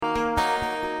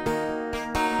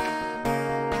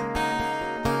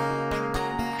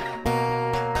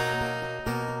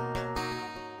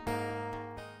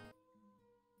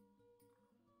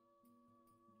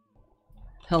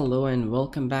Hello and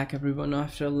welcome back, everyone,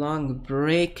 after a long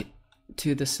break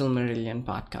to the Silmarillion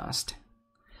podcast.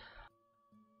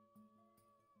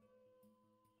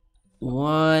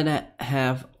 What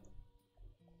have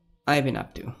I been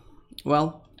up to?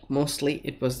 Well, mostly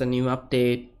it was the new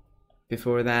update.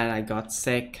 Before that, I got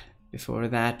sick. Before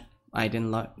that, I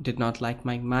did not like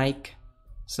my mic.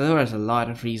 So there was a lot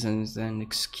of reasons and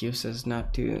excuses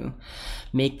not to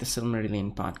make the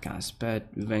Silmarillion podcast. But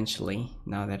eventually,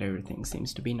 now that everything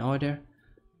seems to be in order,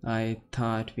 I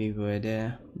thought we would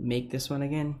make this one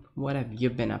again. What have you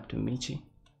been up to, Michi?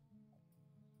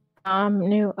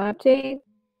 New update,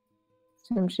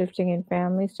 some shifting in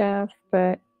family stuff,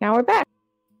 but now we're back.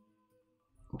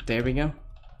 There we go.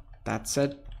 That's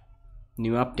it.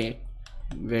 New update.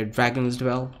 Where dragons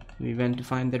dwell. We went to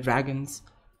find the dragons.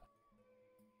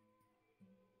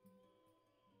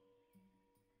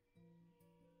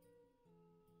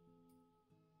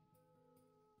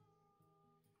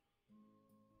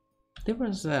 There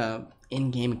was a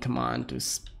in-game command to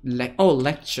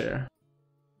lecture.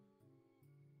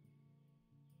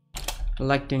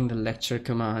 Electing the lecture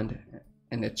command,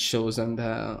 and it shows on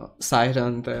the side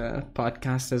on the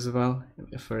podcast as well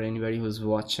for anybody who's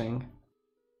watching.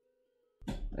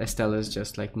 Estelle is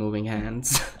just like moving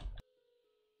hands.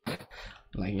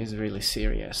 Like he's really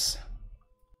serious.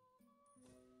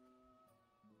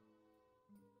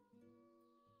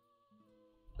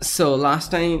 So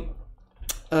last time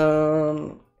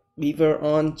we were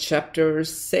on chapter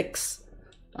 6.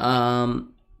 That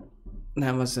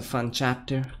was a fun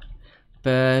chapter,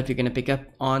 but we're gonna pick up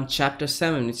on chapter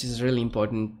 7, which is a really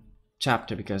important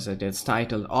chapter because it is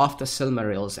titled Of the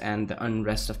Silmarils and the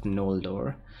Unrest of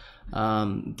Noldor.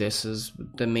 This is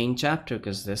the main chapter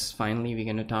because this finally we're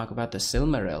gonna talk about the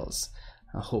Silmarils,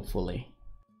 hopefully.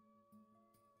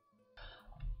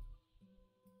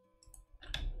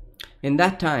 In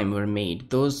that time were made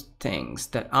those things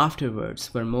that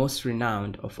afterwards were most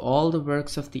renowned of all the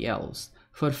works of the elves,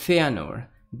 for Feanor,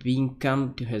 being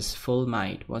come to his full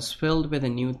might, was filled with a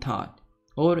new thought,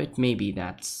 or it may be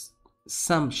that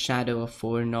some shadow of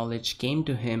foreknowledge came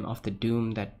to him of the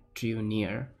doom that drew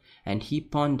near, and he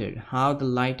pondered how the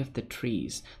light of the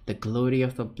trees, the glory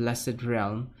of the blessed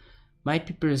realm, might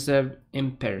be preserved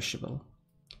imperishable.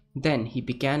 Then he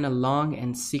began a long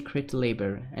and secret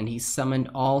labor, and he summoned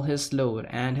all his lore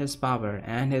and his power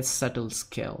and his subtle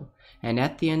skill, and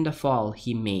at the end of all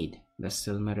he made the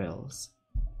Silmarils.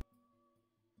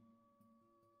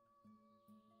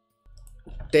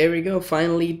 There we go,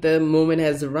 finally the moment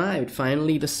has arrived.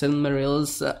 Finally the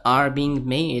Silmarils are being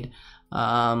made.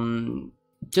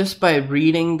 Just by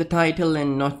reading the title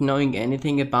and not knowing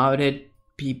anything about it,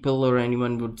 people or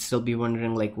anyone would still be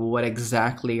wondering, like, what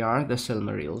exactly are the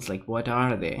Silmarils? Like, what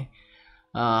are they?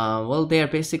 Well, they are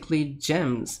basically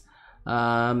gems.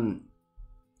 As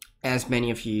many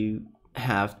of you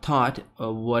have thought,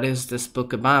 what is this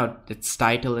book about? Its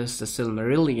title is the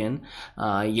Silmarillion,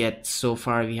 yet so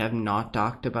far we have not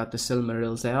talked about the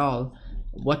Silmarils at all.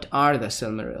 What are the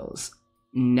Silmarils?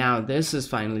 Now this is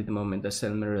finally the moment the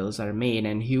Silmarils are made,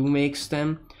 and who makes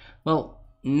them? Well,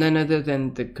 none other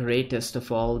than the greatest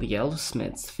of all the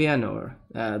elfsmiths, Feanor.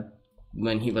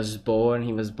 When he was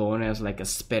born as like a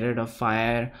spirit of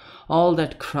fire. All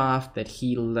that craft that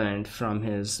he learned from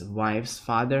his wife's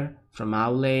father, from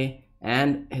Aule,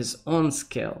 and his own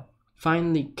skill,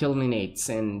 finally culminates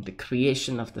in the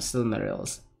creation of the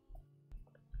Silmarils.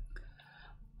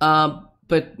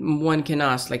 But one can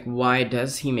ask, like, why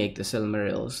does he make the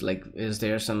Silmarils? Like, is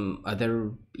there some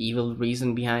other evil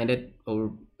reason behind it,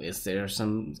 or is there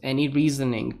any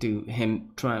reasoning to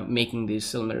him making these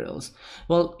Silmarils?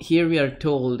 Well, here we are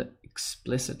told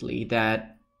explicitly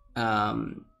that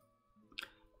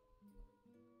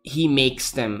he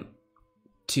makes them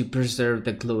to preserve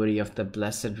the glory of the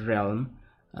blessed realm.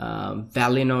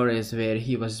 Valinor is where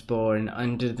he was born,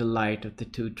 under the light of the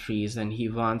two trees, and he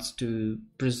wants to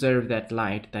preserve that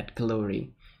light, that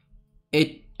glory.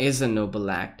 It is a noble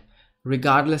act,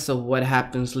 regardless of what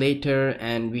happens later,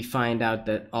 and we find out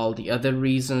that all the other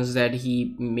reasons that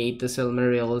he made the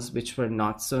Silmarils, which were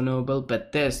not so noble,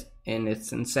 but this, in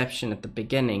its inception at the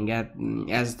beginning,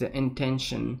 as the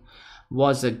intention,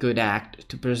 was a good act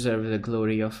to preserve the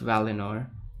glory of Valinor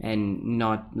and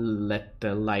not let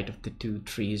the light of the two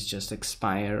trees just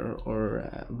expire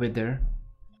or wither.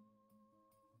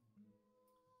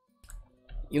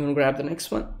 You want to grab the next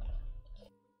one?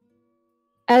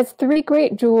 As three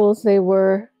great jewels they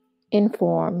were in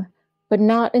form, but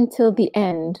not until the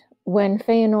end, when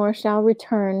Feanor shall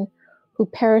return, who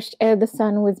perished ere the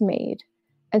sun was made,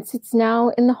 and sits now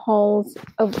in the halls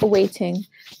of awaiting,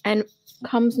 and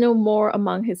comes no more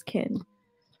among his kin.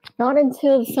 Not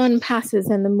until the sun passes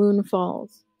and the moon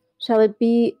falls shall it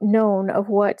be known of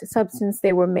what substance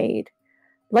they were made.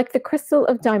 Like the crystal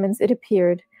of diamonds it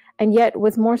appeared, and yet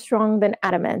was more strong than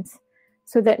adamant,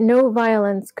 so that no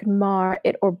violence could mar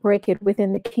it or break it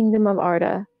within the kingdom of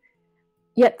Arda.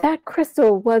 Yet that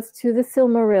crystal was to the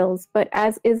Silmarils, but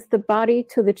as is the body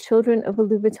to the children of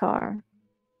Iluvatar,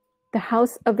 the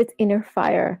house of its inner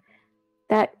fire,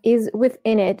 that is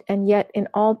within it, and yet in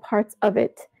all parts of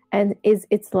it, and is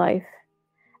its life.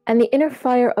 And the inner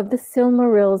fire of the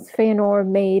Silmarils Feanor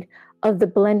made of the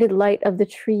blended light of the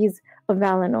trees of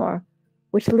Valinor,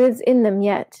 which lives in them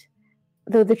yet,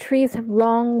 though the trees have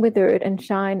long withered and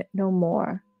shine no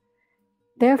more.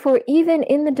 Therefore, even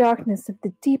in the darkness of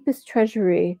the deepest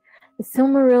treasury, the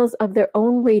Silmarils of their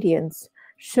own radiance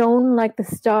shone like the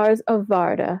stars of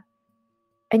Varda.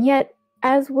 And yet,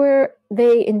 as were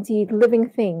they indeed living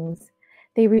things,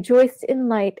 they rejoiced in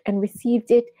light and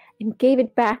received it and gave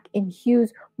it back in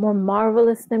hues more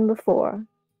marvelous than before.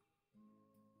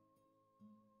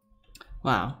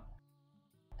 Wow.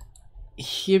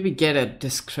 Here we get a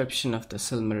description of the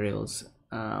Silmarils.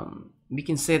 We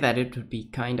can say that it would be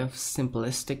kind of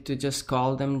simplistic to just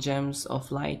call them gems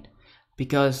of light,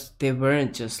 because they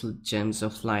weren't just gems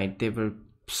of light, they were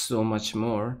so much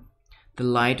more. The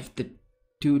light of the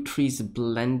two trees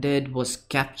blended was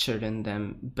captured in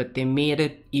them, but they made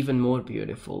it even more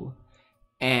beautiful.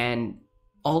 And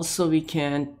also we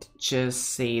can't just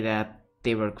say that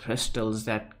they were crystals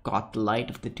that got the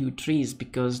light of the two trees,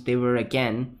 because they were,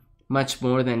 again, much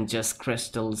more than just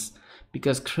crystals,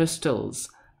 because crystals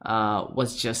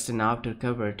was just an outer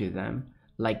cover to them,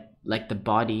 like the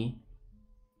body.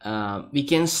 We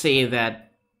can say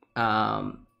that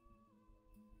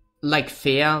like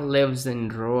Fea lives in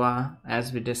Roa,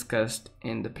 as we discussed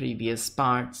in the previous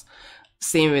parts,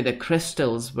 same way the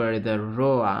crystals were the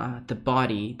Roa, the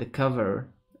body, the cover,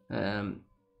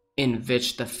 in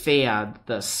which the Fea,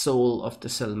 the soul of the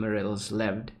Silmarils,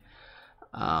 lived.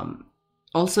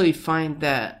 Also, we find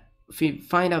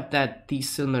out that these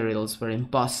Silmarils were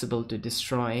impossible to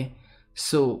destroy.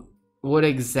 So what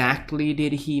exactly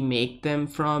did he make them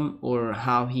from, or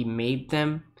how he made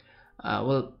them?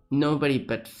 Well, nobody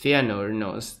but Feanor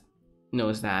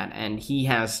knows that, and he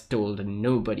has told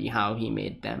nobody how he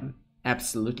made them.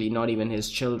 Absolutely, not even his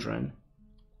children.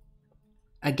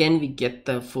 Again, we get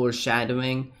the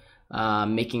foreshadowing,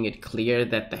 making it clear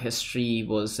that the history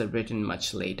was written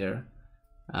much later,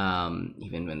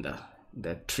 even when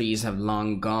the trees have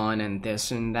long gone and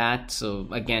this and that. So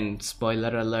again,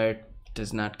 spoiler alert,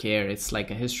 does not care. It's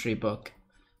like a history book,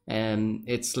 and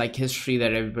it's like history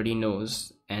that everybody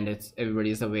knows and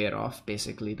everybody's aware of.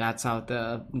 Basically, that's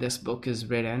how this book is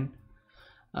written.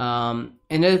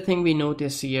 Another thing we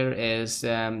notice here is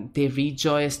they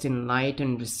rejoiced in light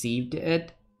and received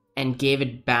it and gave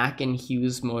it back in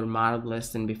hues more marvelous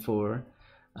than before.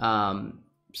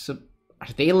 So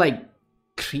are they like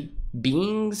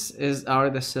beings? Are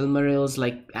the Silmarils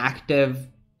like active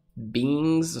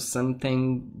beings or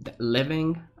something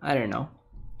living? I don't know,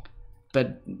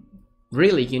 but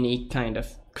really unique kind of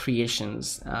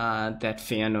creations that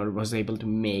Feanor was able to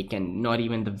make, and not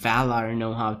even the Valar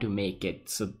know how to make it.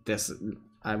 So this,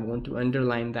 I want to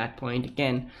underline that point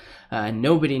again.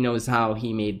 Nobody knows how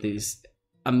he made these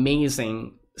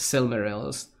amazing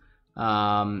Silmarils,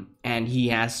 and he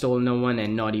has told no one,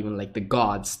 and not even like the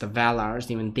gods, the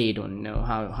Valars, even they don't know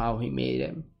how he made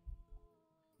it.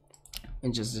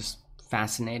 It's just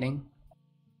fascinating.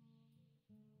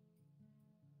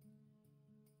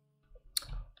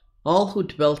 All who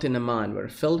dwelt in Aman were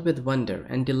filled with wonder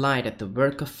and delight at the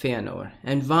work of Feanor,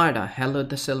 and Varda hallowed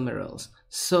the Silmarils,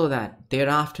 so that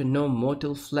thereafter no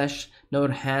mortal flesh, nor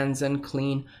hands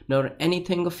unclean, nor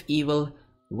anything of evil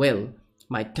will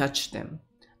might touch them.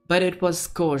 But it was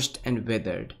scorched and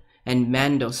withered, and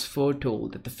Mandos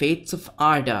foretold that the fates of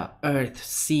Arda, earth,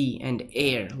 sea, and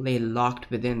air lay locked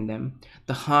within them.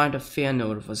 The heart of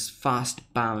Feanor was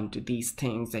fast bound to these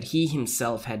things that he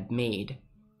himself had made.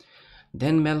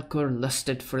 Then Melkor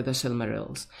lusted for the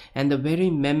Silmarils, and the very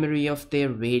memory of their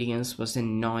radiance was a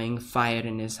gnawing fire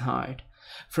in his heart.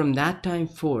 From that time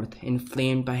forth,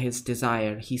 inflamed by his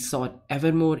desire, he sought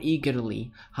ever more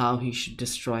eagerly how he should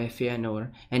destroy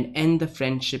Feanor and end the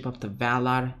friendship of the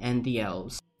Valar and the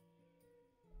Elves.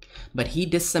 But he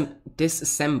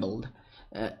dissembled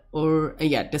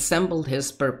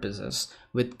his purposes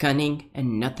with cunning,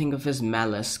 and nothing of his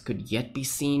malice could yet be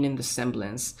seen in the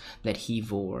semblance that he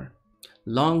wore.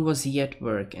 Long was he at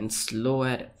work, and slow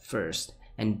at first,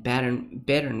 and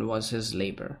barren was his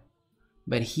labor.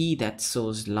 But he that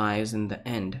sows lies in the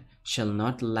end shall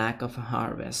not lack of a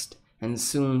harvest, and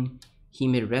soon he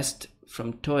may rest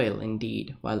from toil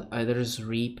indeed, while others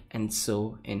reap and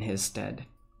sow in his stead.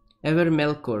 Ever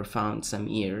Melkor found some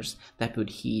ears that would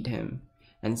heed him,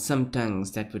 and some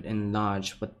tongues that would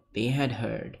enlarge what they had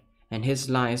heard, and his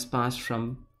lies passed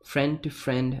from friend to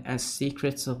friend as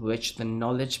secrets of which the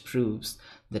knowledge proves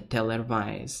the teller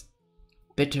wise.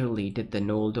 Bitterly did the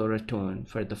Noldor atone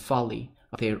for the folly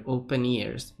of their open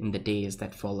ears in the days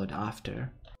that followed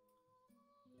after.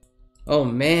 Oh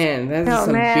man, that is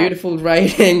some beautiful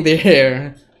writing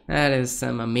there. That is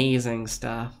some amazing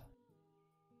stuff.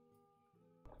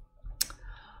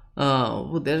 Oh,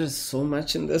 well, there is so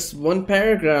much in this one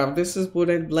paragraph. This is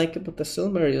what I like about the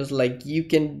Silmarils. Like, you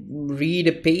can read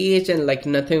a page and like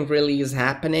nothing really is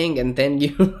happening, and then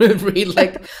you read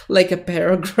like a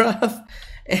paragraph.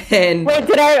 And wait,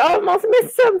 did I almost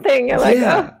miss something? You're like,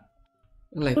 yeah. Oh.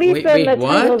 Like, At least wait, the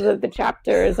what? titles of the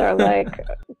chapters are like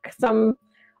some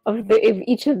of the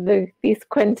each of these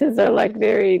quintas are like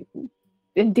very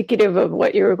indicative of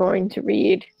what you're going to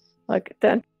read. Like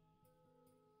that.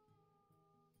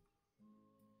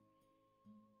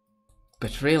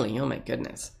 But really, oh my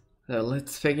goodness. So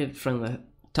let's figure it from the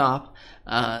top.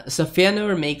 So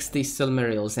Fëanor makes these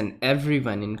Silmarils, and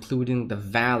everyone, including the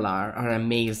Valar, are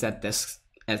amazed at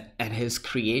his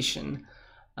creation.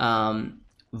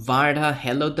 Varda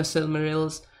hallowed the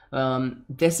Silmarils.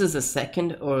 This is the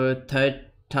second or third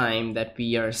time that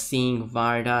we are seeing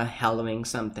Varda hallowing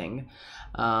something.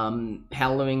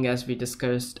 Hallowing, as we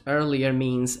discussed earlier,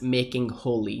 means making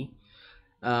holy.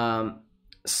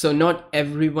 So not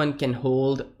everyone can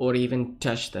hold or even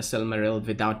touch the Silmaril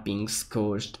without being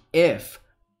scourged if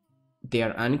they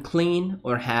are unclean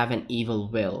or have an evil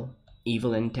will,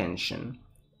 evil intention.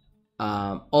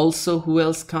 Also, who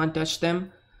else can't touch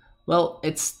them? Well,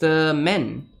 it's the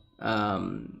men.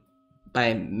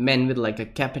 By men with like a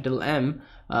capital M,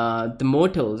 the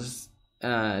mortals,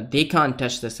 they can't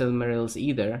touch the Silmarils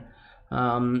either.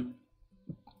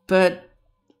 But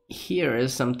here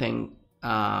is something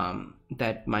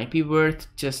that might be worth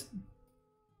just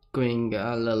going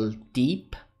a little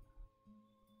deep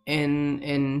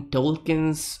in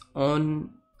Tolkien's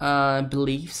own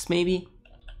beliefs, maybe.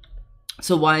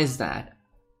 So why is that?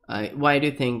 Why do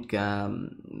you think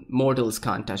mortals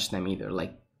can't touch them either?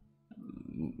 Like,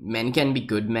 men can be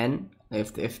good men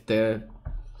if the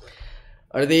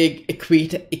are they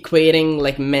equating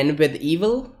like men with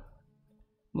evil?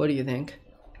 What do you think?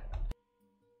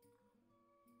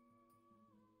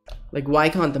 Like, why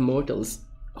can't the mortals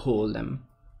hold them?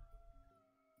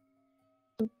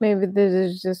 Maybe this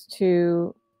is just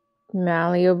too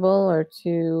malleable, or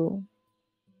too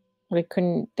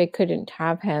they couldn't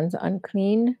have hands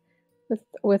unclean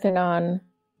with a non,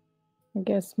 I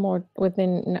guess, more with a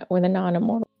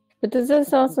non-immortal. But does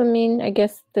this also mean, I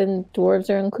guess, the dwarves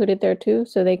are included there too,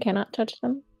 so they cannot touch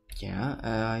them?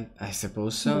 Yeah, I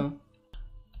suppose so.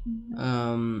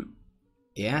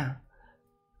 Yeah.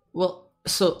 Well,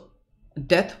 so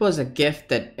death was a gift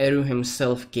that Eru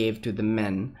himself gave to the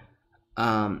men.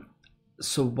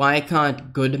 So why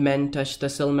can't good men touch the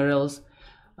Silmarils?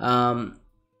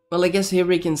 Well, I guess here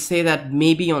we can say that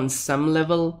maybe on some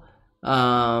level,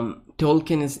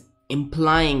 Tolkien is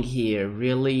implying here,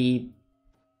 really,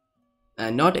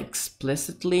 not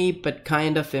explicitly, but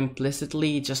kind of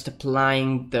implicitly, just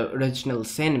applying the original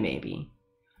sin, maybe.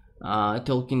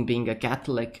 Tolkien being a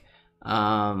Catholic,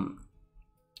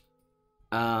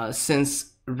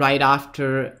 since right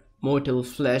after mortal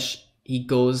flesh, he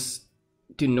goes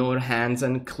to know hands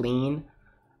unclean,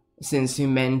 since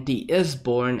humanity is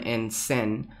born in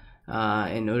sin,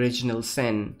 in original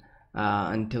sin,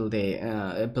 until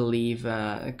they believe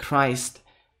Christ.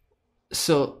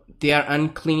 So they are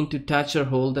unclean to touch or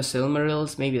hold the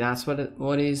Silmarils. Maybe that's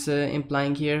what is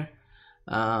implying here,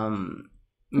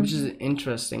 which is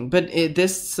interesting. But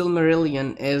this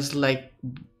Silmarillion is like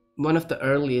one of the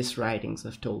earliest writings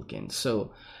of Tolkien.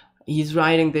 So he's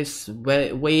writing this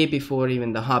way before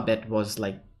even The Hobbit was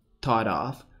like thought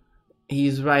of.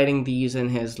 He's writing these in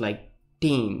his like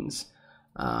teens.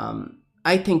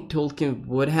 I think Tolkien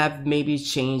would have maybe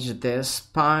changed this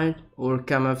part or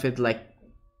come up with like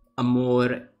a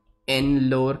more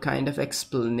in-lore kind of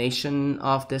explanation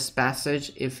of this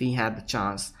passage if he had the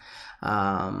chance.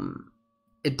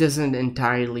 It doesn't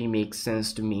entirely make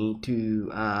sense to me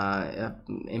to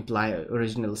imply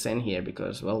original sin here,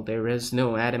 because, well, there is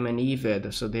no Adam and Eve,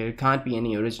 so there can't be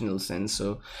any original sin.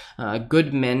 So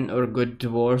good men or good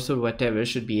dwarves or whatever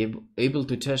should be able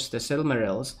to touch the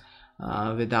Silmarils.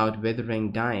 without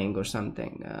withering, dying, or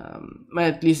something. But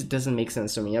at least it doesn't make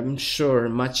sense to me. I'm sure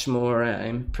much more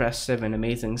impressive and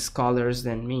amazing scholars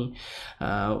than me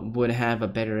would have a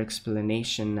better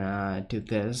explanation to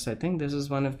this. I think this is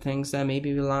one of the things that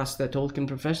maybe we'll ask the Tolkien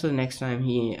professor next time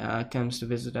he comes to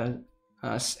visit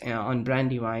us on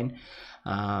Brandywine.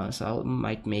 So I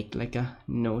might make like a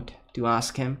note to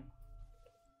ask him.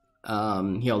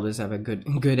 He always have a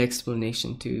good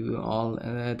explanation to all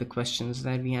the questions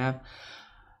that we have.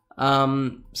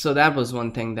 So that was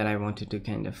one thing that I wanted to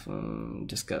kind of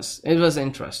discuss. It was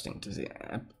interesting to see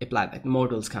apply that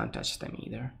mortals can't touch them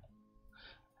either,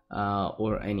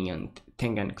 or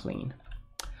anything unclean.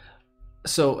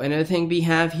 So another thing we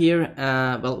have here,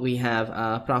 we have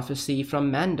a prophecy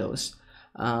from Mandos.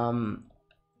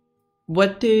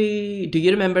 What do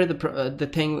you remember the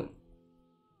thing?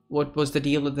 What was the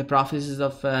deal with the prophecies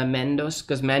of Mandos?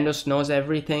 Because Mandos knows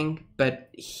everything, but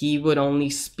he would only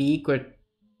speak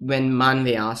when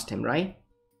Manwë asked him, right?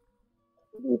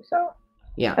 I believe so.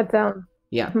 Yeah. That sounds.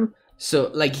 Yeah.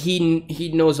 So like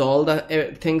he knows all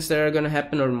the things that are going to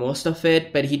happen, or most of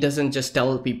it, but he doesn't just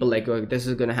tell people like, oh, this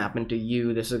is going to happen to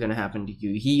you, this is going to happen to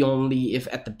you. He only, if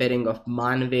at the bidding of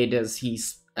Manwë, does he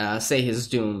say his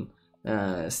doom,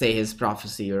 say his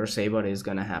prophecy, or say what is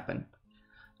going to happen.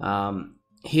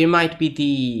 He might be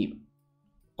the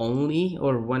only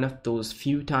or one of those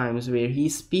few times where he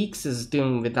speaks his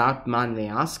doom without Manwë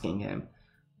asking him,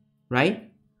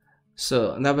 right?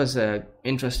 So that was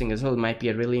interesting as well. It might be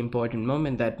a really important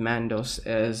moment that Mandos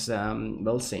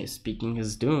is, speaking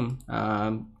his doom,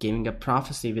 giving a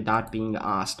prophecy without being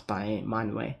asked by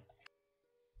Manwë.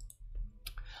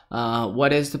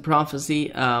 What is the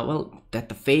prophecy? That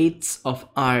the fates of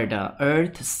Arda,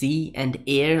 earth, sea, and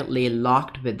air lay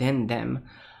locked within them.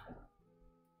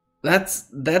 That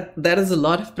is a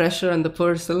lot of pressure on the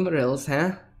poor Silmarils,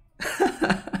 huh?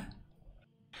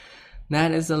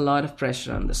 That is a lot of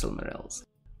pressure on the Silmarils.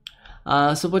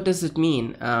 So what does it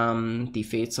mean? The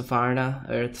fates of Arda,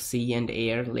 earth, sea, and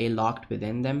air lay locked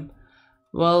within them.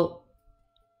 Well,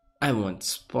 I won't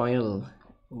spoil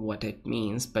what it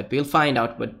means, but we'll find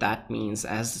out what that means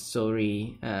as the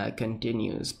story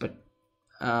continues. But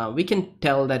we can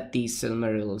tell that these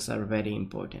Silmarils are very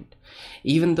important.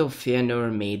 Even though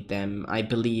Fëanor made them, I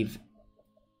believe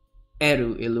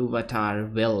Eru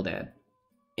Ilúvatar willed it.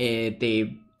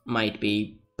 They might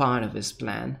be part of his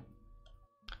plan.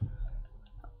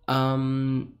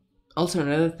 Also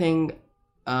another thing,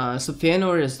 so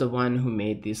Fëanor is the one who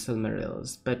made these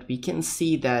Silmarils, but we can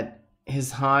see that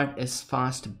his heart is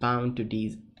fast bound to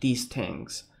these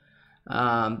things.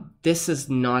 This is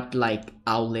not like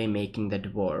Aule making the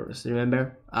dwarves.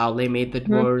 Remember, Aule made the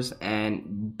dwarves,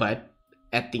 but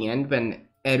at the end, when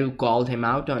Eru called him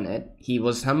out on it, he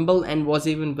was humble and was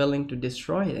even willing to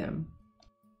destroy them.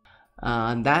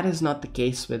 That is not the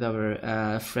case with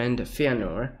our friend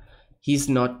Fëanor. He's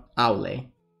not Aule,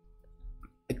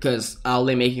 because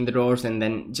Aule making the dwarves and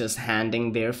then just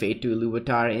handing their fate to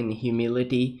Ilúvatar in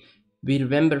humility. We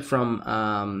remember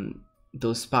from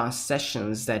those past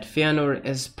sessions that Fëanor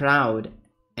is proud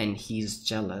and he's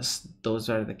jealous. Those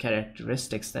are the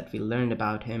characteristics that we learned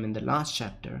about him in the last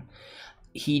chapter.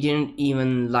 He didn't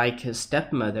even like his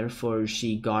stepmother, for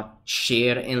she got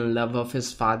share in love of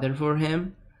his father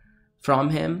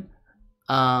from him.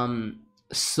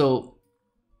 So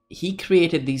he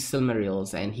created these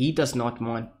Silmarils, and he does not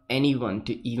want anyone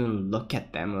to even look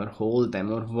at them or hold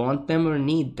them or want them or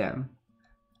need them.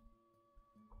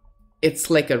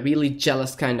 It's like a really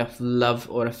jealous kind of love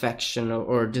or affection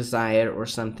or desire or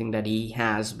something that he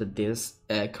has with this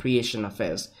creation of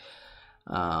his,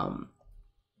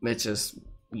 which is,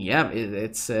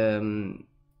 it's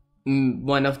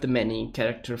one of the many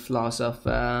character flaws of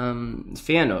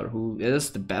Fëanor, who is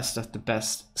the best of the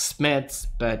best smiths,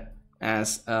 but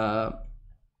as a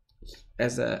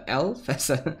elf, as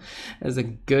a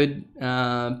good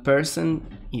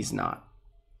person, he's not.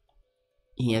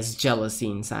 He has jealousy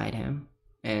inside him,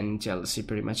 and jealousy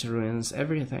pretty much ruins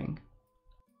everything.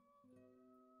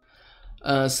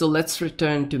 So let's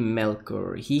return to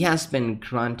Melkor. He has been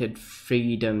granted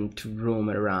freedom to roam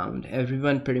around.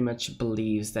 Everyone pretty much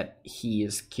believes that he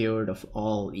is cured of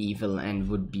all evil and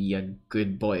would be a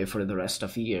good boy for the rest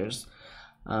of years.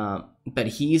 But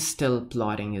he's still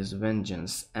plotting his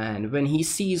vengeance, and when he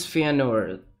sees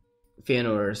Fëanor's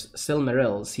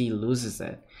Silmarils, he loses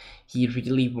it. He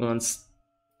really wants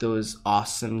those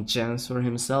awesome gems for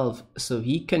himself, so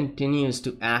he continues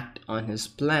to act on his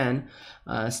plan,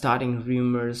 starting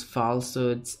rumors,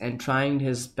 falsehoods, and trying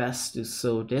his best to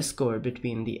sow discord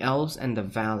between the elves and the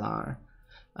Valar.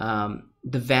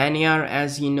 The Vanyar,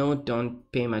 as you know,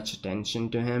 don't pay much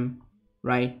attention to him,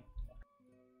 right?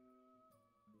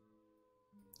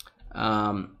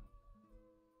 Um,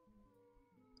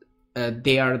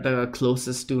 they are the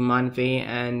closest to Manwë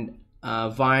and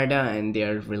Varda, and they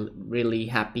are really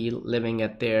happy living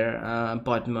at their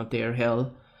bottom of their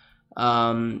hill,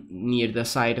 near the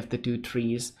side of the two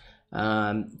trees.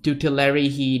 To Teleri,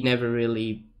 he never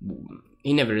really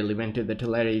went to the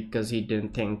Teleri because he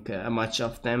didn't think much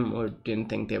of them, or didn't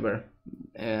think they were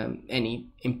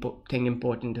anything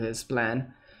important to his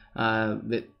plan,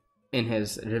 in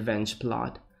his revenge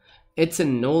plot. It's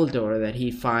in Noldor that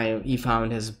he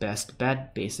found his best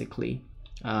bet, basically.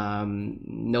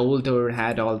 Noldor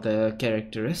had all the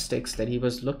characteristics that he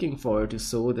was looking for to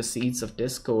sow the seeds of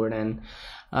discord, and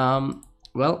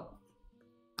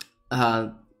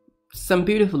some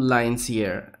beautiful lines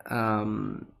here.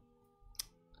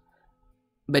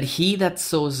 But he that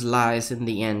sows lies in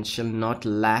the end shall not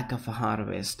lack of a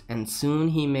harvest, and soon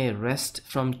he may rest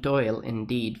from toil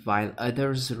indeed, while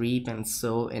others reap and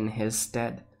sow in his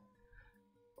stead.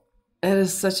 It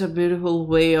is such a beautiful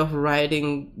way of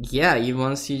writing. Yeah,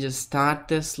 once you just start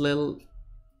this little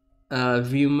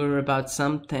rumor about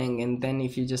something, and then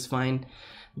if you just find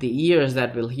the ears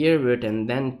that will hear it, and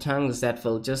then tongues that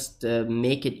will just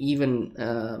make it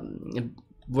even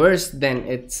worse than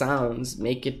it sounds,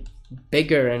 make it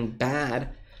bigger and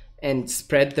bad, and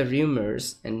spread the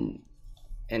rumors, and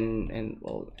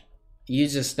well, you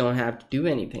just don't have to do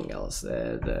anything else.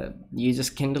 You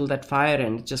just kindle that fire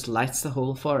and it just lights the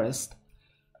whole forest.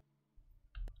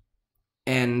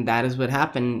 And that is what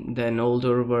happened. The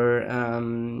Noldor were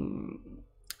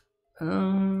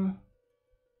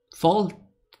fault.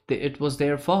 It was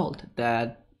their fault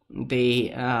that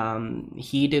they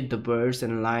heeded the words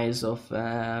and lies of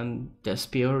the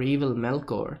pure evil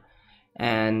Melkor,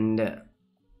 and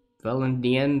well, in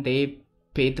the end, they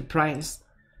paid the price.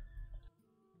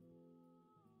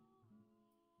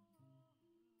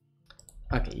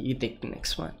 Okay, you take the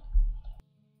next one.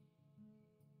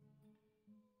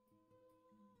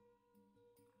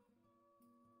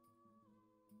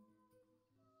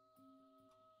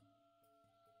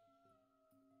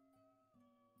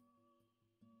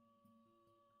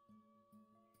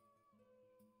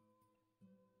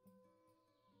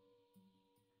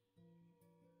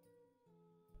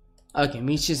 Okay,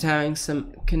 Meech is having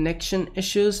some connection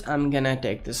issues. I'm gonna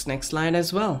take this next slide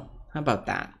as well. How about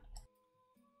that?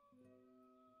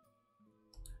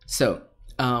 So,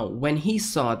 when he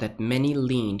saw that many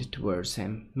leaned towards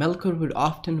him, Melkor would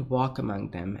often walk among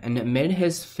them, and amid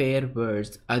his fair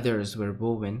words others were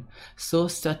woven, so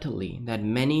subtly that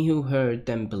many who heard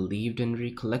them believed in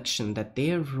recollection that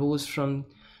they arose from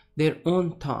their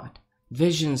own thought.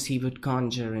 Visions he would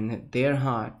conjure in their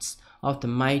hearts of the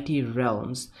mighty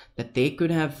realms that they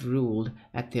could have ruled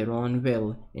at their own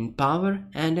will, in power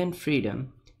and in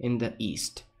freedom, in the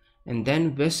east. And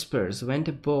then whispers went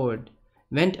abroad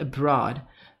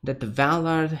that the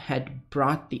Valar had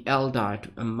brought the Eldar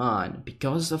to Aman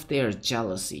because of their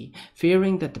jealousy,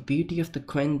 fearing that the beauty of the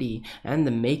Quendi and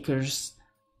the Maker's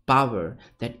power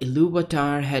that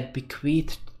Ilúvatar had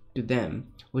bequeathed to them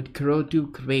would grow too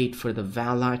great for the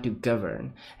Valar to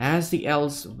govern, as the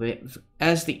elves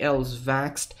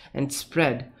waxed and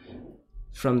spread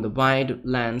from the wide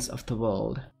lands of the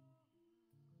world.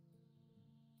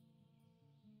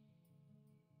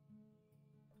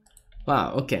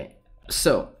 Wow, okay.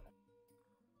 So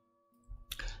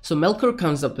Melkor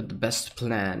comes up with the best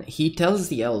plan. He tells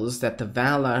the elves that the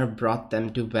Valar brought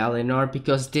them to Valinor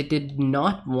because they did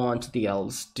not want the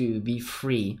elves to be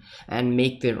free and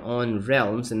make their own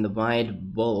realms in the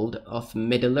wide world of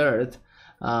Middle-earth,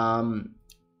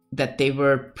 that they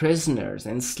were prisoners.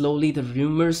 And slowly the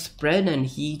rumors spread, and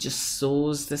he just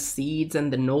sows the seeds,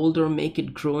 and the Noldor make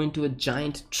it grow into a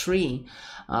giant tree,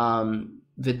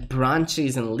 with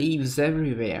branches and leaves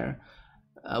everywhere.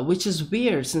 Which is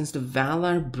weird, since the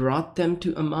Valar brought them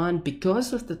to Aman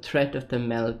because of the threat of the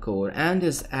Melkor and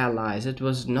his allies. It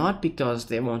was not because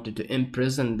they wanted to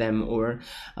imprison them or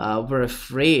were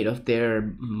afraid of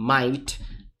their might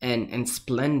and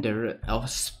splendor of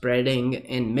spreading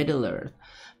in Middle-earth.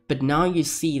 But now you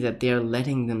see that they are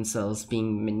letting themselves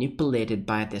being manipulated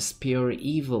by this pure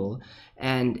evil,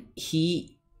 and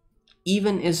he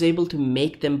even is able to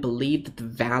make them believe that the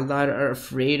Valar are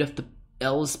afraid of the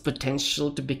elves'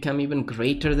 potential to become even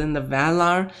greater than the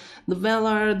Valar. The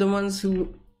Valar are the ones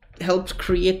who helped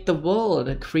create the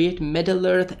world, create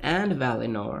Middle-earth and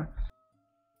Valinor.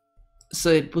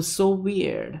 So it was so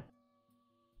weird.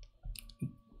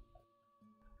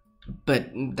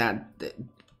 But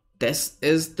this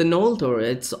is the Noldor.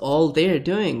 It's all they're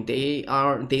doing. They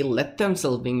let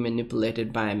themselves being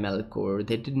manipulated by Melkor.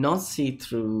 They did not see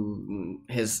through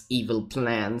his evil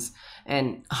plans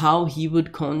and how he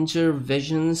would conjure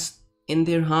visions in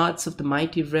their hearts of the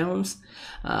mighty realms.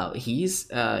 He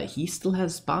still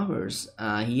has powers.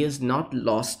 He has not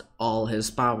lost all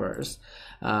his powers.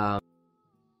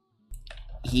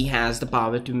 He has the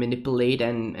power to manipulate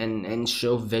and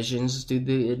show visions to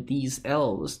these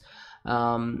elves.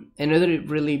 Another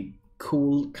really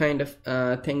cool kind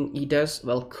of thing he does,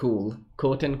 well, cool,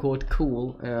 quote unquote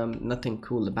cool, nothing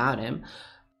cool about him,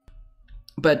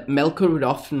 but Melkor would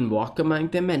often walk among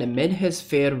them, and amid his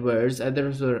fair words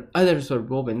others were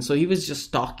woven. So he was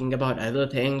just talking about other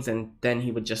things, and then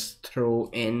he would just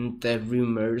throw in the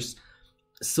rumors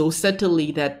so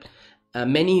subtly that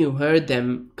many who heard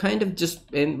them kind of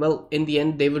just, in the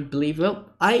end they would believe, well,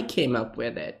 I came up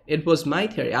with it. It was my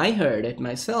theory. I heard it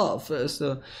myself.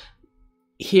 So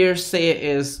hearsay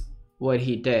is what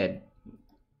he did.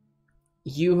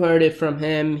 You heard it from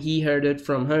him, he heard it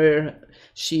from her,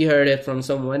 she heard it from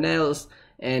someone else,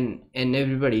 and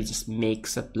everybody just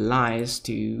makes up lies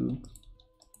to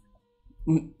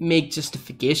make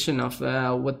justification of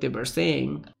what they were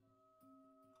saying.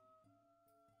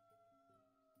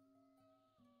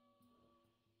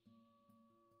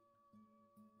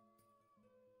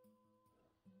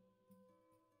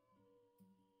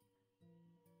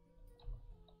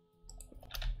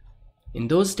 In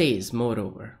those days,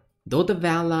 moreover, though the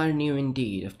Valar knew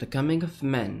indeed of the coming of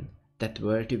men that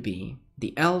were to be,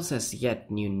 the elves as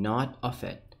yet knew naught of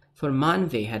it, for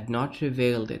Manwe had not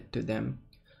revealed it to them.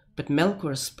 But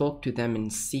Melkor spoke to them in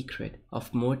secret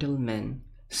of mortal men,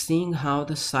 seeing how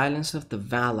the silence of the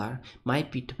Valar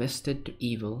might be twisted to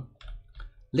evil.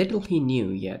 Little he knew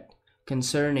yet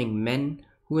concerning men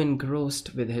who,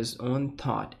 engrossed with his own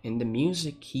thought in the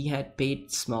music, he had paid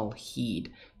small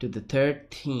heed to the third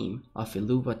theme of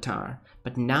Ilúvatar.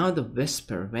 But now the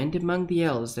whisper went among the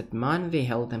elves that Manwe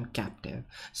held them captive,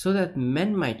 so that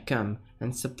men might come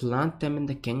and supplant them in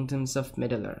the kingdoms of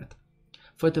Middle-earth.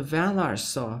 For the Valar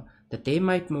saw that they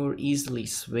might more easily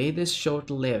sway this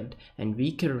short-lived and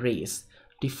weaker race,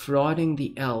 defrauding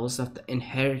the elves of the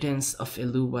inheritance of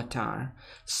Ilúvatar.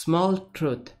 Small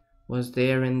truth was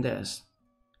there in this,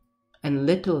 and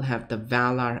little have the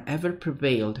Valar ever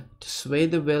prevailed to sway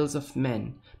the wills of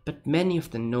men, but many of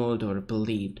the Noldor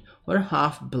believed, or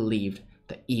half believed,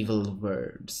 the evil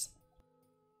words.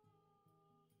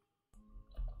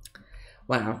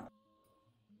 Wow.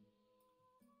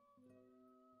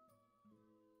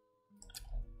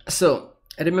 So,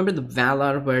 I remember the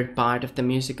Valar were part of the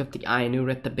music of the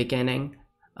Ainur at the beginning.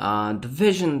 The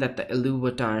vision that the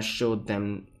Ilúvatar showed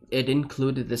them, it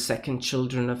included the second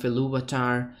children of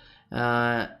Ilúvatar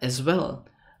as well.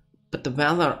 But the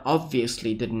Valar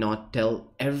obviously did not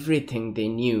tell everything they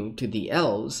knew to the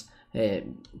elves. They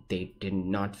did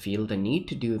not feel the need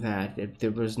to do that.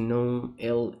 There was no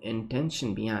ill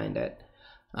intention behind it.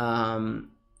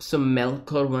 So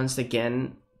Melkor once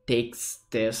again takes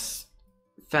this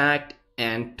fact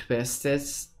and twists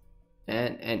it,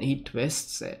 and he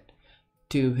twists it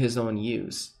to his own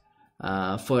use.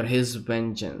 For his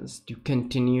vengeance, to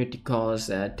continue to cause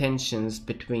tensions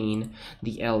between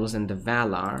the elves and the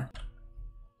Valar.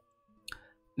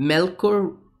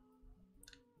 Melkor,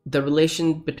 the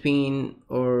relation between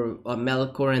or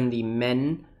Melkor and the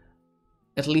men,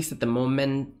 at least at the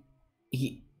moment,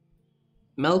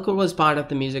 Melkor was part of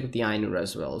the music of the Ainur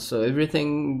as well. So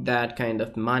everything that kind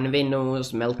of Manwe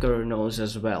knows, Melkor knows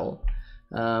as well.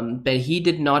 But he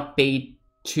did not pay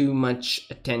too much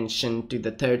attention to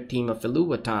the third theme of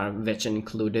Ilúvatar, which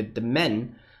included the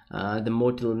men, the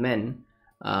mortal men,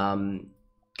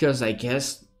 because I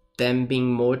guess them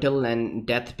being mortal and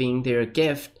death being their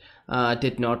gift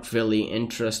did not really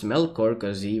interest Melkor,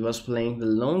 because he was playing the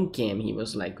long game. He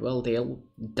was like, well, they'll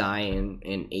die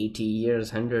in 80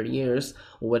 years, 100 years,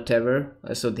 whatever,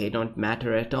 so they don't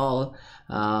matter at all.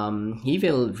 He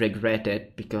will regret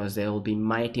it, because there will be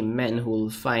mighty men who will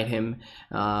fight him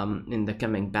in the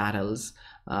coming battles.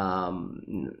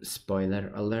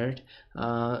 Spoiler alert.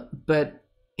 But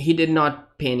he did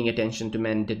not pay any attention to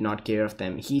men, did not care of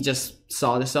them. He just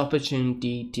saw this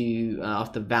opportunity to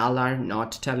of the Valar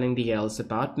not telling the elves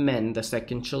about men, the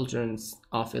second children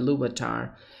of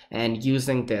Ilúvatar, and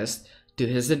using this to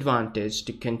his advantage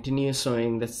to continue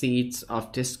sowing the seeds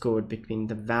of discord between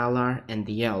the Valar and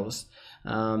the elves,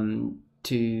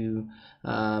 to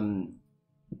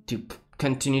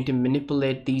continue to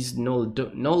manipulate these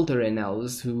Noldorin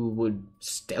elves, who would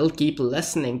still keep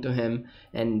listening to him,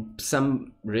 and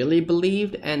some really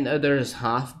believed and others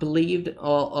half believed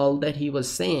all that he was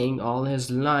saying, all his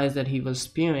lies that he was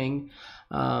spewing.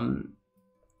 That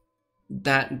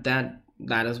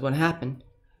is what happened.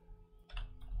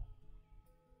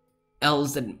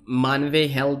 Elves that Manwe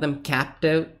held them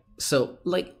captive. So,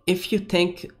 like, if you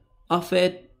think of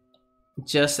it,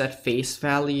 just at face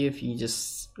value, if you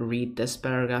just read this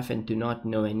paragraph and do not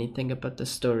know anything about the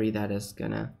story that is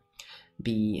gonna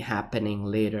be happening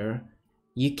later,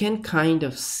 you can kind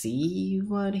of see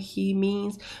what he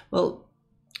means. Well,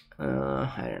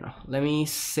 I don't know. Let me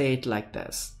say it like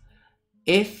this.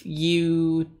 If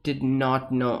you did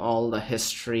not know all the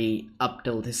history up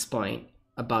till this point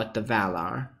about the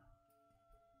Valar,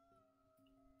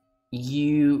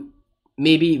 you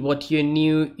maybe what you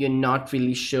knew, you're not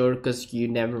really sure because you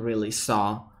never really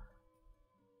saw.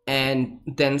 And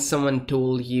then someone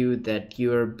told you that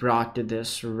you're brought to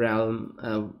this realm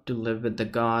to live with the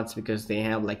gods because they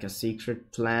have like a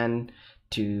secret plan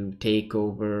to take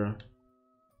over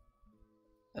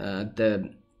the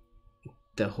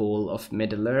whole of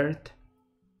Middle Earth.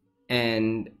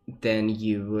 And then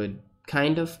you would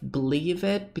kind of believe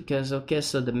it because, okay,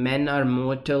 so the men are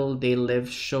mortal, they live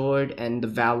short, and the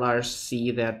Valar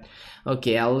see that,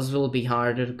 okay, elves will be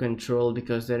harder to control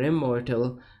because they're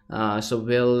immortal. So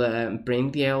we'll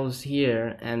bring the elves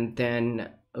here, and then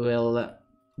we'll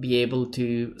be able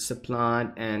to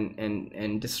supplant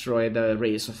and destroy the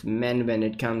race of men when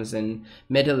it comes in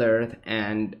Middle Earth,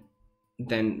 and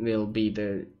then we'll be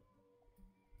the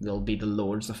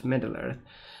lords of Middle Earth.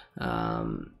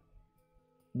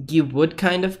 You would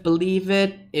kind of believe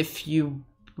it if you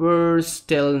were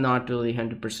still not really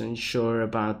 100% sure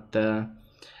about the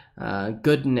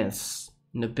goodness,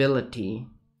 nobility,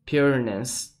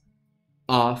 pureness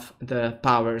of the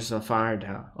powers of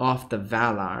Arda, of the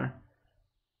Valar,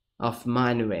 of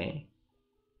Manwë.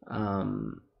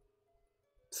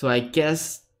 So I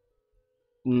guess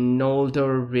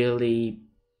Noldor really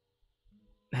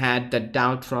had the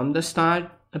doubt from the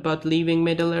start about leaving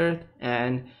Middle Earth,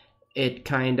 and it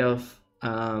kind of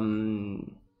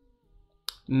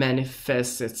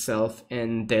manifests itself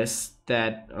in this,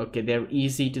 that okay, they're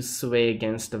easy to sway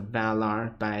against the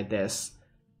Valar by this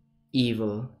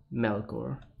evil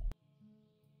Melkor.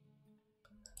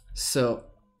 So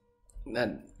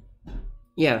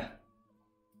yeah,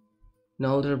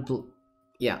 Noldor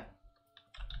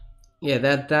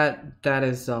that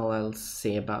is all I'll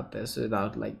say about this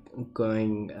without like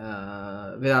going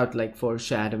without like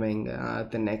foreshadowing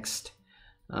the next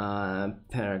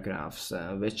paragraphs,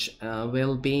 which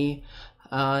will be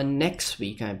next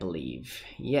week, I believe.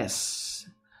 Yes.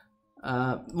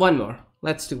 One more.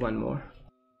 Let's do one more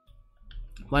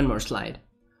slide.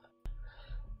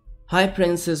 High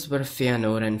princes were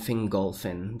Fëanor and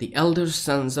Fingolfin, the elder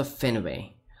sons of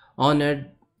Finwë,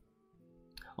 honored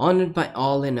by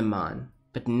all in Aman,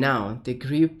 but now they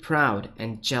grew proud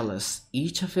and jealous,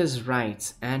 each of his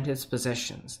rights and his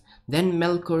possessions. Then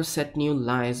Melkor set new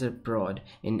lies abroad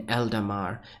in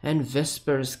Eldamar, and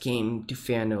whispers came to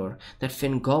Fëanor that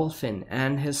Fingolfin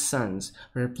and his sons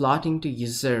were plotting to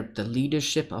usurp the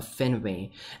leadership of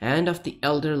Finwë and of the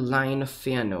elder line of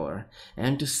Fëanor,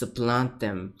 and to supplant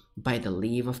them by the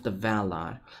leave of the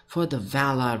Valar, for the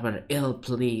Valar were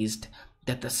ill-pleased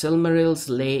that the Silmarils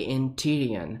lay in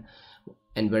Tirion,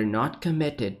 and were not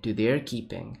committed to their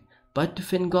keeping. But to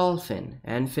Fingolfin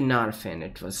and Finarfin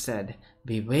it was said,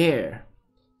 "Beware!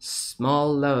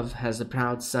 Small love has the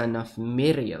proud son of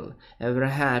Miriel ever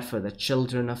had for the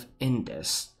children of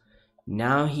Indus.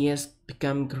 Now he has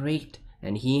become great,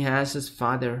 and he has his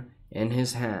father in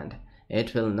his hand.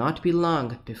 It will not be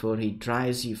long before he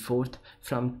drives you forth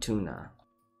from Tuna."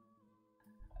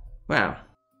 Wow.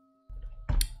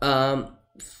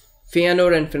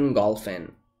 Fëanor and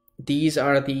Fingolfin. These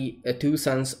are the two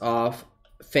sons of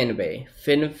Finwë.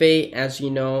 Finwë, as you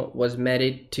know, was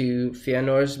married to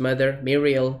Fëanor's mother,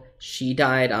 Miriel. She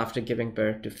died after giving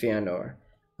birth to Fëanor.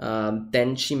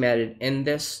 Then she married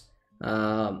Indus,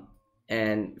 and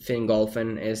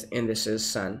Fingolfin is Indus's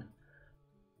son.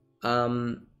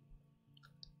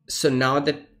 So now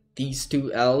that these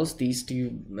two elflings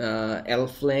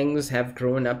have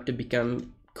grown up to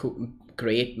become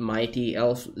great mighty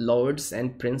elf lords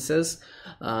and princes,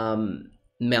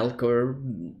 Melkor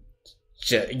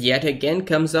yet again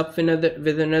comes up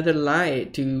with another lie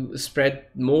to spread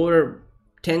more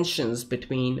tensions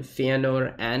between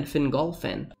Fëanor and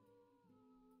Fingolfin.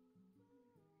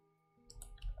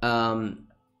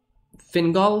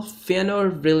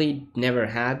 Fëanor really never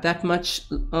had that much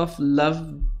of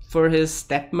love for his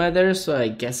stepmother, so I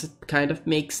guess it kind of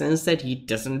makes sense that he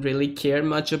doesn't really care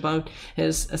much about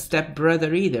his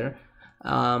stepbrother either.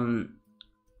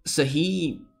 So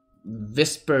he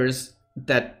whispers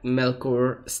that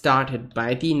Melkor started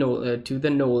by to the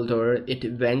Noldor. It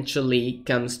eventually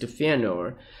comes to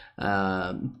Fëanor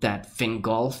that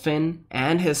Fingolfin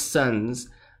and his sons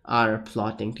are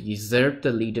plotting to usurp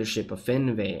the leadership of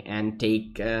Finwë and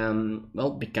take become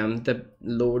the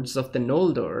lords of the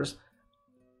Noldors.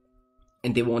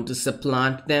 and they want to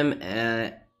supplant them,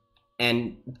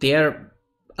 and they're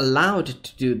allowed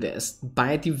to do this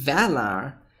by the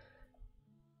Valar.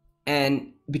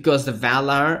 And because the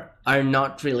Valar are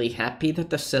not really happy that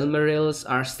the Silmarils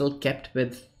are still kept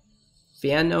with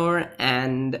Fëanor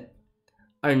and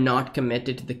are not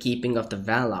committed to the keeping of the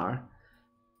Valar.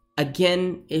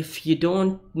 Again, if you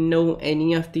don't know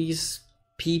any of these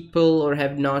people or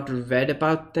have not read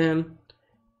about them,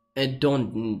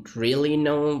 don't really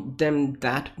know them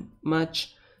that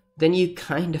much, then you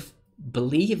kind of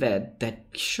believe it, that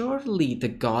surely the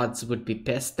gods would be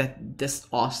pissed that this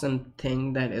awesome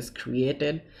thing that is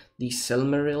created, these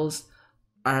Silmarils,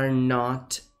 are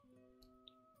not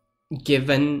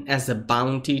given as a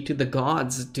bounty to the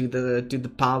gods, to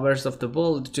the powers of the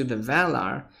world, to the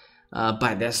Valar,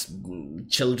 by this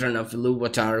children of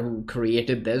Ilúvatar who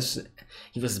created this.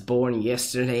 He was born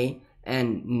yesterday,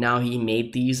 and now he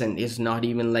made these, and is not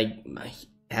even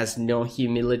has no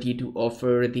humility to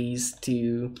offer these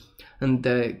to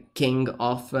the king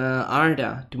of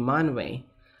Arda, to Manwë.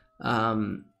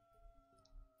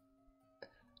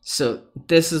 So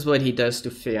this is what he does to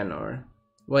Fëanor.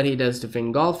 What he does to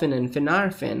Fingolfin and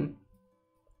Finarfin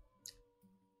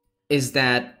is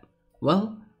that,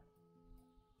 well,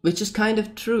 which is kind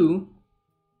of true,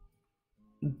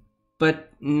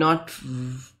 but not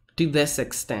to this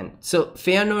extent. So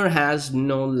Fëanor has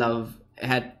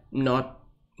had not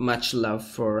much love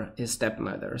for his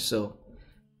stepmother,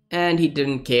 and he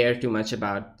didn't care too much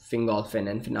about Fingolfin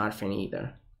and Finarfin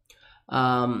either.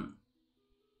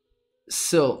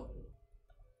 So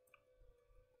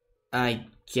I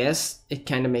guess it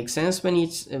kind of makes sense when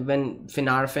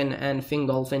Finarfin and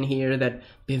Fingolfin hear that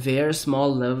beware,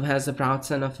 small love has the proud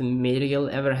son of Miriel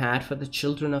ever had for the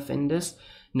children of Indus.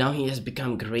 Now he has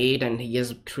become great, and he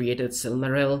has created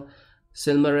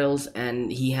Silmarils,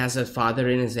 and he has a father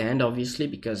in his hand, obviously,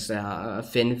 because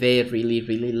Finwë really,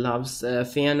 really loves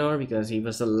Fëanor, because he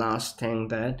was the last thing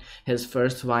that his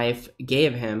first wife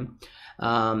gave him.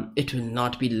 It will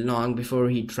not be long before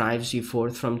he drives you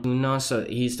forth from Tuna. So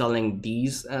he's telling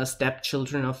these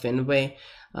stepchildren of Finwë,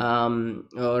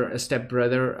 or a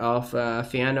stepbrother of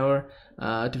Fëanor,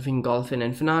 to Fingolfin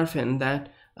and Finarfin,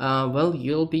 that well,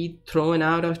 you'll be thrown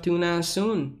out of Tuna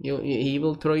soon. He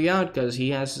will throw you out, because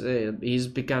he's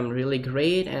become really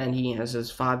great, and he has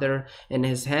his father in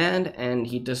his hand, and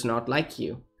he does not like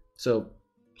you. So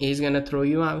he's gonna throw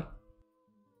you out.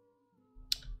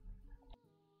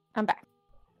 I'm back.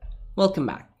 Welcome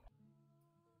back.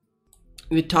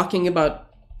 We're talking about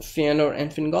Fëanor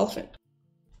and Fingolfin,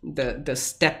 the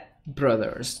step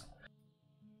brothers.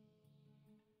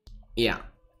 Yeah.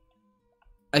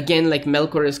 Again,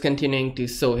 Melkor is continuing to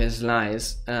sow his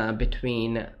lies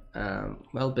between the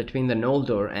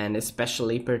Noldor, and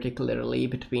particularly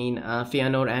between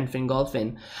Fëanor and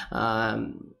Fingolfin.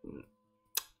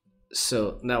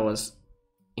 So that was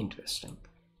interesting.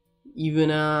 You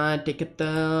wanna take it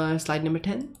to slide number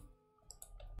 10?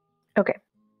 Okay.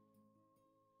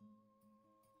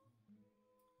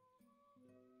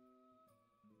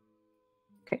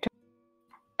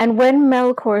 And when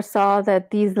Melkor saw that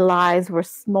these lies were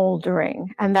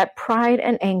smoldering, and that pride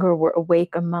and anger were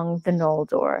awake among the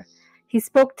Noldor, he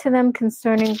spoke to them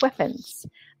concerning weapons.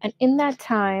 And in that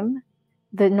time,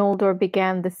 the Noldor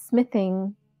began the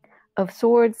smithing of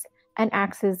swords and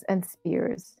axes and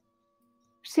spears.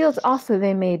 Shields also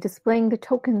they made, displaying the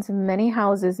tokens of many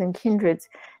houses and kindreds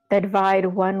that vied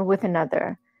one with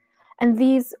another. And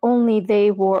these only they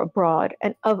wore abroad,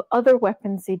 and of other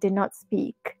weapons they did not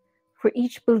speak, for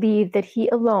each believed that he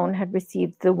alone had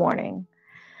received the warning.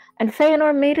 And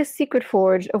Fëanor made a secret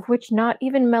forge, of which not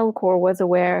even Melkor was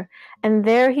aware, and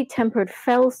there he tempered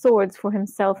fell swords for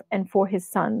himself and for his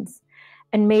sons,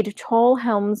 and made tall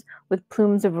helms with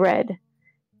plumes of red.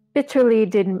 Bitterly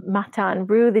did Matan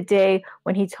rue the day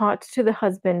when he taught to the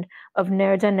husband of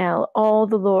Nerdanel all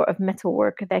the lore of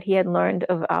metalwork that he had learned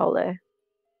of Aule.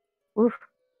 Oof.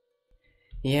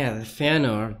 Yeah, the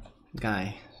Fëanor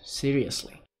guy,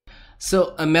 seriously.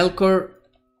 So Melkor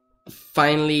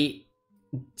finally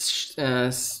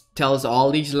tells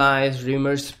all these lies,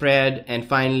 rumors spread, and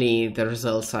finally the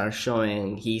results are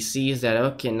showing. He sees that,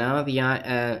 okay, now the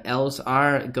elves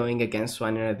are going against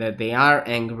one another. They are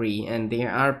angry, and they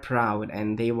are proud,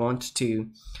 and they want to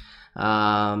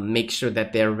make sure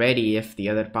that they're ready if the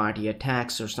other party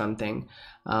attacks or something.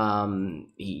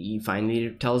 He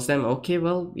finally tells them, okay,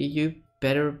 well, you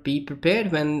better be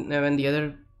prepared when the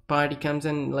other party comes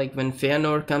in, when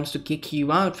Fëanor comes to kick you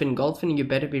out, Fingolfin, you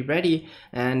better be ready.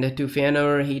 And to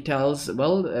Fëanor he tells,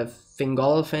 well,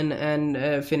 Fingolfin and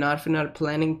Finarfin are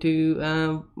planning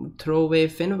to throw away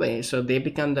Finwë, so they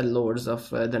become the lords of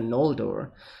the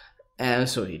Noldor.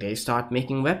 So they start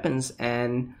making weapons,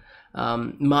 and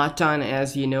Matan,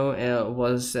 as you know,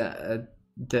 was the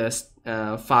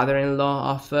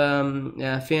father-in-law of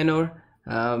Fëanor,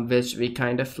 which we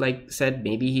kind of like said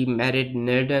maybe he married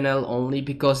Nerdanel only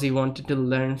because he wanted to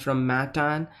learn from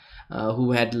Matan,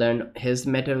 who had learned his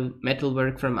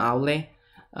metalwork from Aule.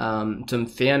 So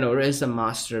Fëanor is a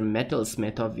master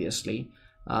metalsmith, obviously,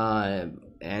 and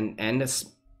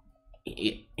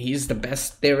he's the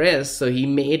best there is. So he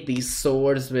made these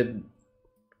swords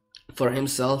for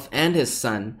himself and his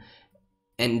son,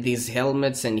 and these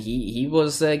helmets, and he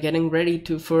was getting ready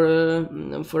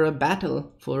for a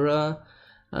battle, for a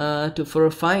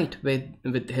fight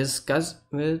with his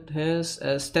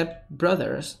step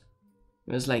brothers.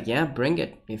 It was like, yeah, bring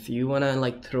it. If you wanna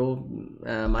like throw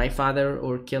my father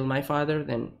or kill my father,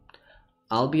 then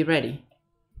I'll be ready.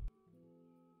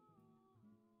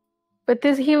 But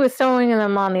he was sewing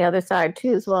them on the other side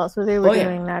too, as well. So they were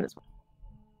doing that as well.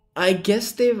 I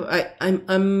guess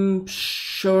I'm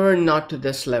sure not to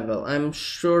this level. I'm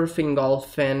sure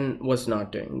Fingolfin was not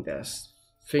doing this.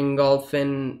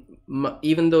 Fingolfin,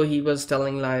 even though he was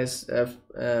telling lies,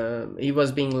 he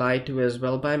was being lied to as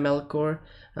well by Melkor.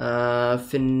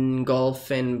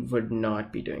 Fingolfin would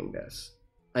not be doing this.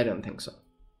 I don't think so.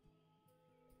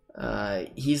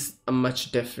 He's a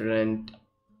much different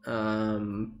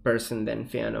person than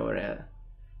Fëanor.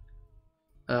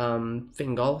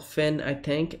 Fingolfin, I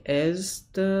think, is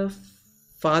the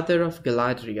father of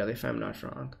Galadriel, if I'm not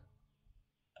wrong.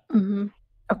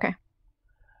 Okay.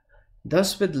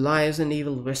 Thus, with lies and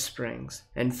evil whisperings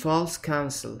and false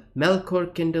counsel,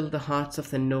 Melkor kindled the hearts of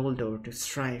the Noldor to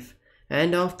strife,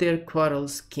 and of their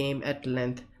quarrels came at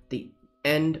length the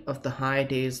end of the high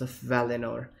days of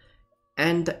Valinor,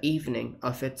 and the evening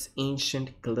of its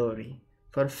ancient glory.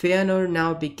 For Fëanor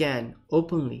now began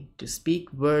openly to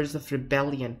speak words of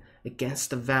rebellion against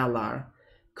the Valar,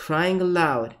 crying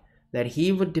aloud that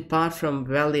he would depart from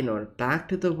Valinor back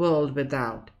to the world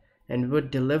without, and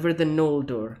would deliver the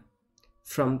Noldor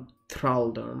from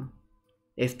thraldom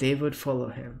if they would follow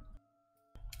him.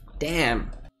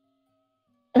 Damn.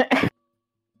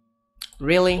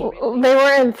 Really? They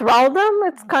were in thraldom?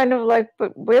 It's kind of like,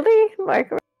 but really?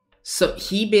 Like. So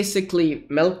he basically,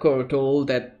 Melkor told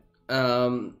that,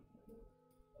 I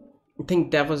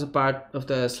think that was a part of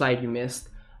the slide you missed.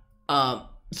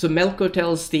 So Melkor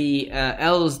tells the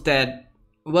elves that,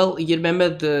 well, you remember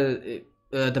the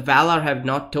Valar have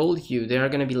not told you they are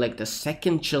going to be like the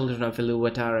second children of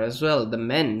Ilúvatar as well. The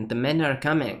men are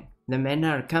coming. The men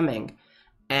are coming,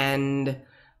 and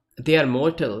they are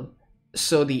mortal.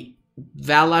 So the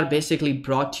Valar basically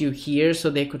brought you here so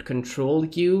they could control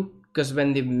you. Because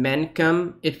when the men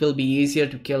come, it will be easier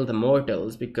to kill the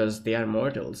mortals because they are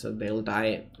mortals, so they'll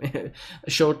die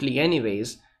shortly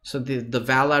anyways. So the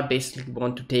Valar basically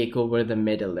want to take over the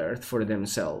Middle Earth for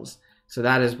themselves. So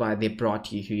that is why they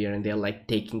brought you here, and they're like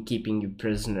keeping you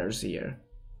prisoners here.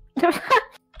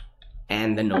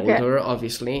 And the Noldor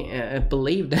obviously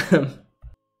believed them.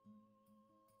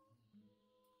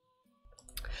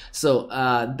 So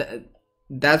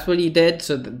that's what he did.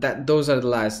 So those are the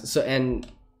lies. So and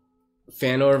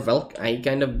Fëanor, well, I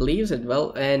kind of believes it,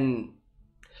 well, and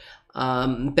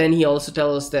then he also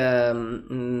tells the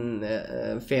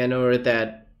Fëanor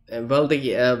that, well,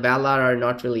 the Valar are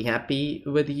not really happy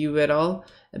with you at all,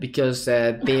 because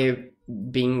they,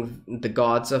 being the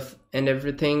gods of and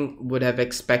everything, would have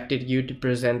expected you to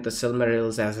present the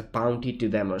Silmarils as a bounty to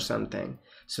them or something.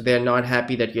 So they're not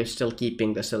happy that you're still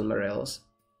keeping the Silmarils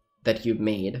that you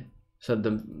made. So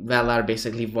the Valar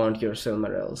basically want your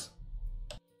Silmarils.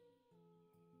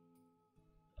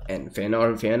 And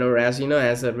Fëanor, as you know,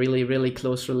 has a really, really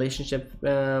close relationship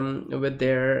with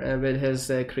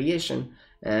his creation,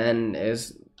 and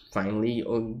is finally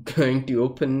going to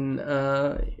open.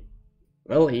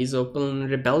 He's open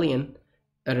rebellion.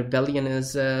 A rebellion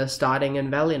is starting in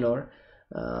Valinor,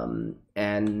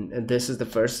 and this is the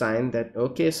first sign that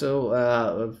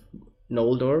so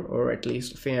Noldor, or at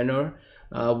least Fëanor,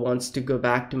 wants to go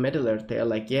back to Middle Earth. They're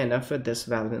like, yeah, enough with this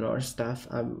Valinor stuff.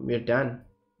 We're done.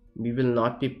 We will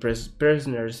not be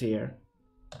prisoners here.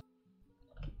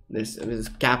 This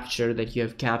capture that you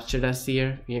have captured us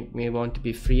here. We want to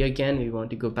be free again. We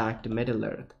want to go back to Middle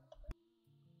Earth.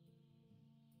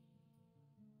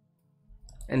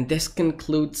 And this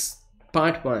concludes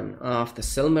part 1 of the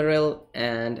Silmaril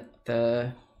and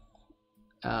the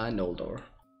Noldor.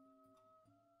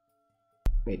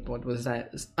 Wait, what was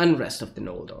that? Unrest of the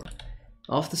Noldor.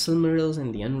 Of the Silmarils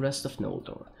and the Unrest of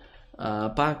Noldor.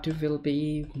 Part 2 will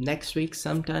be next week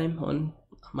sometime on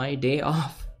my day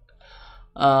off.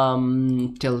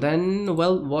 Till then,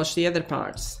 well, watch the other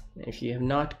parts. if you have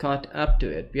not caught up to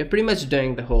it. We are pretty much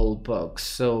doing the whole book,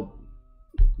 so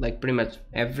like pretty much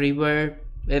everywhere.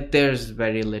 There's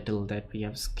very little that we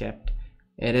have skipped.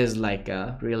 It is like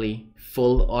a really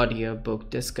full audio book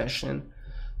discussion.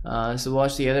 So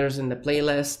watch the others in the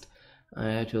playlist.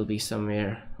 It will be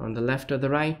somewhere on the left or the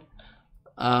right.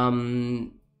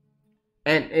 And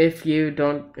if you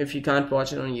can't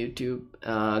watch it on YouTube,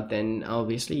 then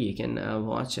obviously you can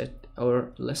watch it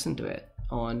or listen to it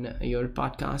on your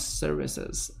podcast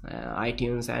services,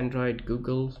 iTunes, Android,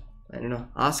 Google. I don't know.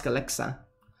 Ask Alexa.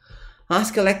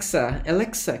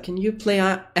 Alexa, can you play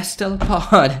Estelle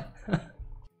Pod?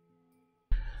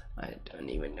 I don't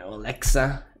even know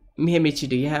Alexa. Michi,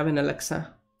 do you have an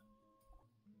Alexa?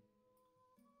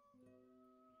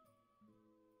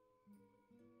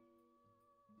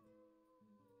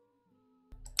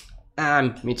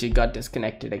 Michi got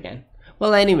disconnected again.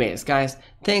 Well, anyways, guys,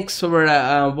 thanks for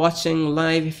watching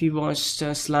live if you watched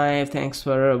us live. Thanks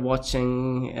for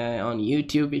watching on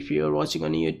YouTube if you're watching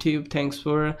on YouTube. Thanks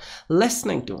for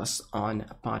listening to us on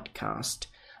a podcast.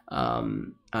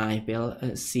 I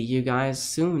will see you guys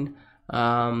soon.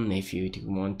 If you do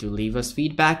want to leave us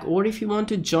feedback, or if you want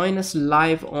to join us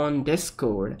live on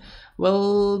Discord,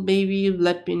 well, maybe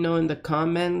let me know in the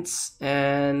comments,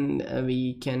 and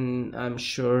I'm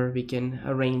sure we can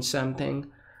arrange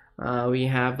something. We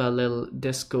have a little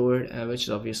Discord, which is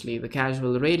obviously the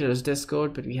Casual Raiders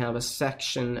Discord, but we have a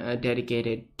section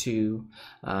dedicated to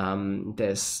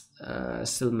this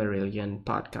Silmarillion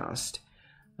podcast.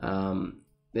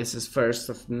 This is first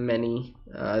of many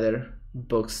other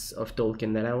books of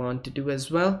Tolkien that I want to do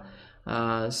as well.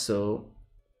 So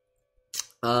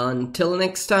until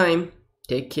next time,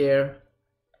 take care,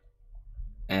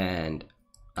 and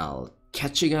I'll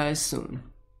catch you guys soon.